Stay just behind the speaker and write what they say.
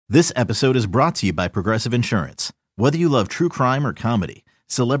This episode is brought to you by Progressive Insurance. Whether you love true crime or comedy,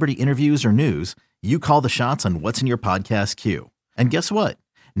 celebrity interviews or news, you call the shots on what's in your podcast queue. And guess what?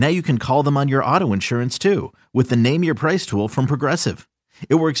 Now you can call them on your auto insurance too with the Name Your Price tool from Progressive.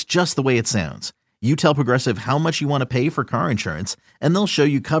 It works just the way it sounds. You tell Progressive how much you want to pay for car insurance, and they'll show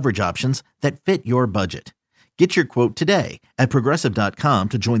you coverage options that fit your budget. Get your quote today at Progressive.com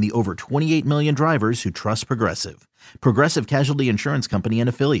to join the over 28 million drivers who trust Progressive. Progressive Casualty Insurance Company and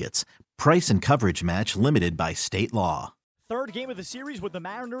Affiliates. Price and coverage match limited by state law. Third game of the series with the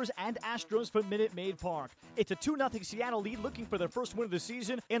Mariners and Astros from Minute Maid Park. It's a 2-0 Seattle lead looking for their first win of the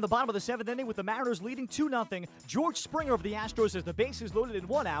season. In the bottom of the seventh inning with the Mariners leading 2-0, George Springer of the Astros has the bases loaded in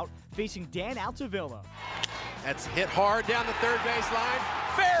one out, facing Dan Altavilla. That's hit hard down the third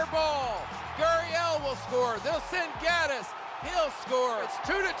baseline. Fair ball. Gurriel will score. They'll send Gaddis. He'll score. It's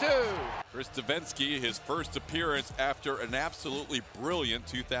 2-2. Chris Davinsky, his first appearance after an absolutely brilliant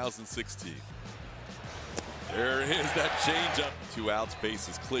 2016. There is that changeup. 2 outs,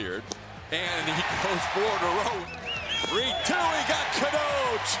 bases cleared. And he goes forward to row. 3-2, he got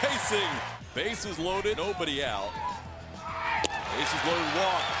Cano chasing. Bases loaded, nobody out. Bases loaded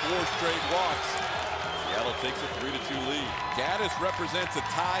walk, 4 straight walks. Seattle takes a 3-2 lead. Gaddis represents a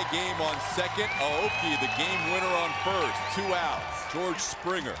tie game on second. Aoki, the game winner on first. 2 outs. George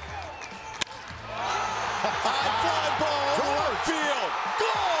Springer. High fly ball to left field.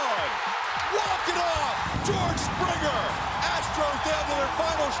 Gone! Walk it off! George Springer! Astros down to their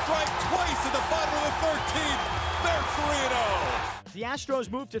final strike twice in the bottom of the 13th. They're 3-0. The Astros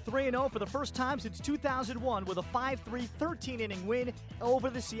moved to 3-0 for the first time since 2001 with a 5-3 13-inning win over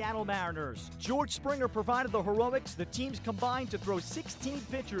the Seattle Mariners. George Springer provided the heroics. The teams combined to throw 16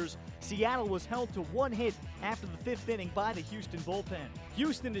 pitchers. Seattle was held to 1 hit after the 5th inning by the Houston bullpen.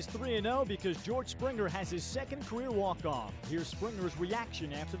 Houston is 3-0 because George Springer has his second career walk-off. Here's Springer's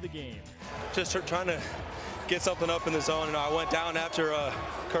reaction after the game. Just trying to get something up in the zone, and I went down after a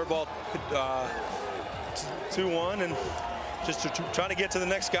curveball 2-1 and just trying to get to the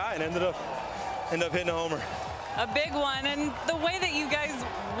next guy, and end up hitting a homer. A big one, and the way that you guys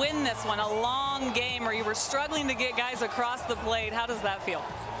win this one, a long game where you were struggling to get guys across the plate, how does that feel?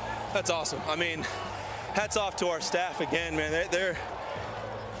 That's awesome. I mean, hats off to our staff again, man.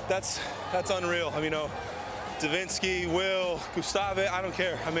 That's unreal. I mean, Davinsky, Will, Gustave, I don't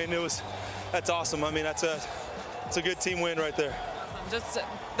care. I mean, that's awesome. I mean, it's a good team win right there. Just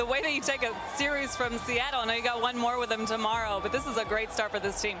the way that you take a series from Seattle. I know you got one more with them tomorrow, but this is a great start for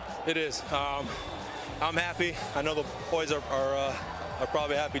this team. It is. I'm happy. I know the boys are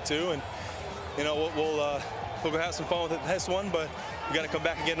probably happy too, and we'll have some fun with this one, but we got to come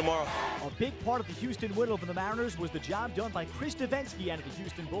back again tomorrow. A big part of the Houston win over the Mariners was the job done by Chris Davinsky out of the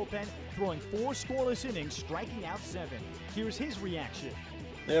Houston bullpen, throwing 4 scoreless innings, striking out 7. Here's his reaction.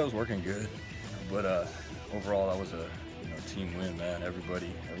 Yeah, it was working good, but overall that was a team win, man.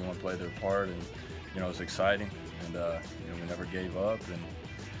 Everyone played their part, and it was exciting, and we never gave up, and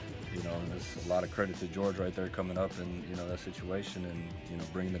there's a lot of credit to George right there coming up in that situation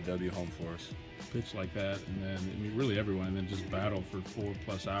and bringing the W home for us. Pitch like that, and then really everyone, and then just battle for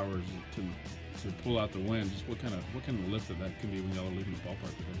 4+ hours to pull out the win. Just what kind of lift that can be when y'all are leaving the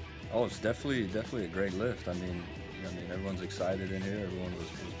ballpark today? Oh, it's definitely a great lift. I mean everyone's excited in here. Everyone was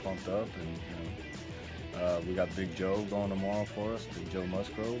pumped up, and we got Big Joe going tomorrow for us, Big Joe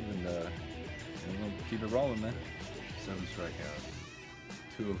Musgrove, and we're going to keep it rolling, man. 7 strikeouts,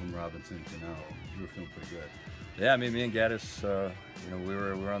 2 of them Robinson, Cano. You were feeling pretty good. Yeah, I mean, me and Gaddis, we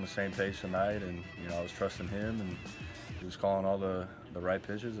were on the same page tonight, and I was trusting him, and he was calling all the right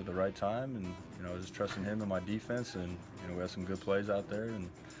pitches at the right time, and I was just trusting him and my defense, and we had some good plays out there, and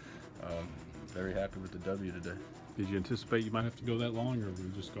very happy with the W today. Did you anticipate you might have to go that long, or were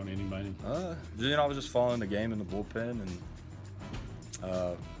you just going any by any? I was just following the game in the bullpen,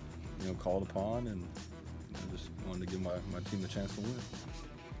 and called upon, and just wanted to give my team a chance to win.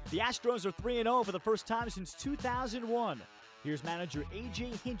 The Astros are 3-0 for the first time since 2001. Here's manager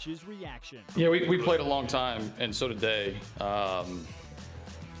A.J. Hinch's reaction. Yeah, we played a long time, and so did they.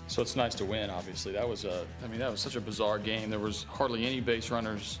 So it's nice to win, obviously. That was such a bizarre game. There was hardly any base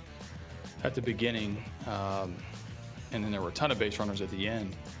runners at the beginning, and then there were a ton of base runners at the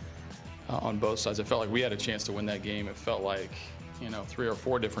end on both sides. It felt like we had a chance to win that game. It felt like, 3 or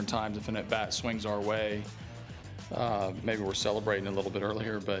 4 different times if an at-bat swings our way. Maybe we're celebrating a little bit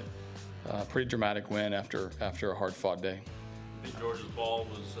earlier, but pretty dramatic win after a hard-fought day. I think George's ball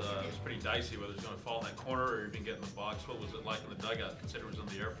was pretty dicey, whether it's going to fall in that corner or even get in the box. What was it like in the dugout, considering it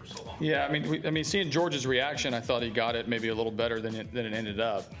was in the air for so long? Yeah, I mean, seeing George's reaction, I thought he got it maybe a little better than it ended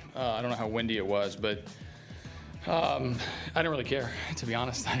up. I don't know how windy it was, but I didn't really care, to be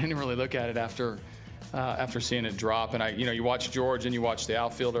honest. I didn't really look at it after seeing it drop. And you watch George and you watch the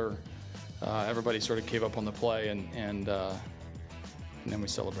outfielder. Everybody sort of gave up on the play, and then we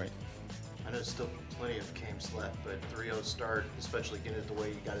celebrate. I know there's still plenty of games left, but 3-0 start, especially getting it the way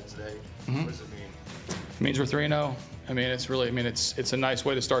you got it today. Mm-hmm. What does it mean? It means we're 3-0. I mean, it's a nice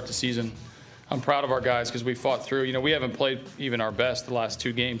way to start the season. I'm proud of our guys because we fought through. We haven't played even our best the last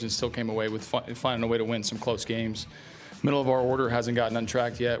 2 games and still came away with finding a way to win some close games. Middle of our order hasn't gotten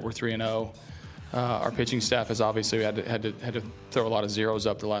untracked yet. We're 3-0. Our pitching staff has obviously had to throw a lot of zeros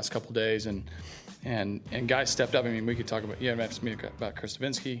up the last couple of days, and guys stepped up. I mean, we could talk about about Chris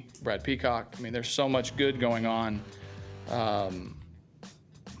Devenski, Brad Peacock. I mean, there's so much good going on.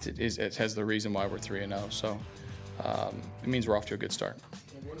 It has the reason why we're 3-0. So it means we're off to a good start.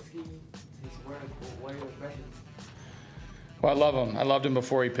 Well, I love him. I loved him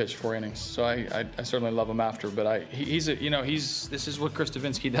before he pitched 4 innings, so I certainly love him after. But this is what Chris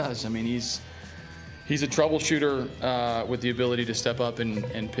Devenski does. I mean, he's a troubleshooter with the ability to step up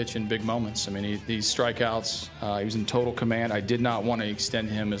and pitch in big moments. I mean, these strikeouts, he was in total command. I did not want to extend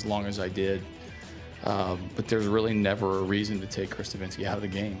him as long as I did, but there's really never a reason to take Chris Devenski out of the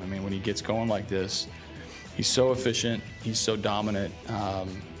game. I mean, when he gets going like this, he's so efficient, he's so dominant.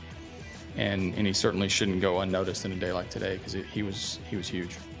 And he certainly shouldn't go unnoticed in a day like today because he was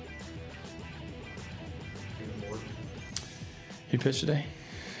huge. He pitched today?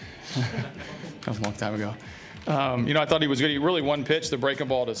 That was a long time ago. I thought he was good. He really one pitch. The breaking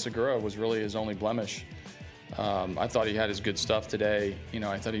ball to Segura was really his only blemish. I thought he had his good stuff today.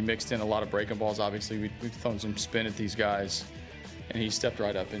 I thought he mixed in a lot of breaking balls. Obviously, we've thrown some spin at these guys, and he stepped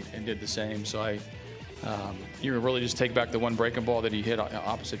right up and did the same. So you really just take back the one breaking ball that he hit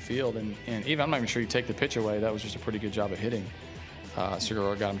opposite field, and even I'm not even sure you take the pitch away. That was just a pretty good job of hitting.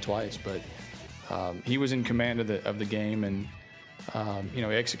 Segura got him twice, but he was in command of the game, and he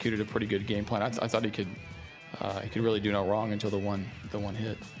executed a pretty good game plan. I thought he could really do no wrong until the one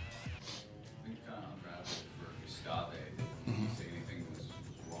hit.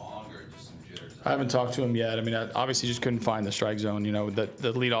 I haven't talked to him yet. I mean, I obviously just couldn't find the strike zone.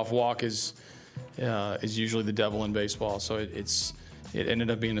 The leadoff walk is usually the devil in baseball. So it ended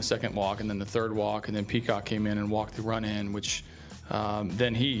up being the second walk and then the third walk, and then Peacock came in and walked the run in, which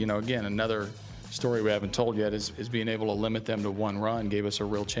then he, again, another story we haven't told yet is being able to limit them to 1 run gave us a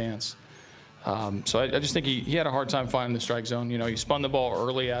real chance. So I just think he had a hard time finding the strike zone. He spun the ball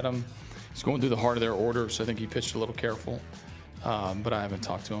early at him. He's going through the heart of their order, so I think he pitched a little careful. But I haven't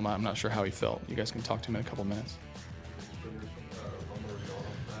talked to him. I'm not sure how he felt. You guys can talk to him in a couple minutes.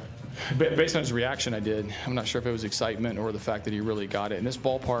 Based on his reaction, I did. I'm not sure if it was excitement or the fact that he really got it. In this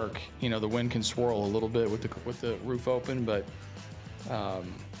ballpark, the wind can swirl a little bit with the roof open, but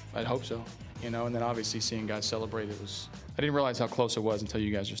I'd hope so. And then obviously seeing guys celebrate, I didn't realize how close it was until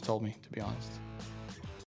you guys just told me, to be honest.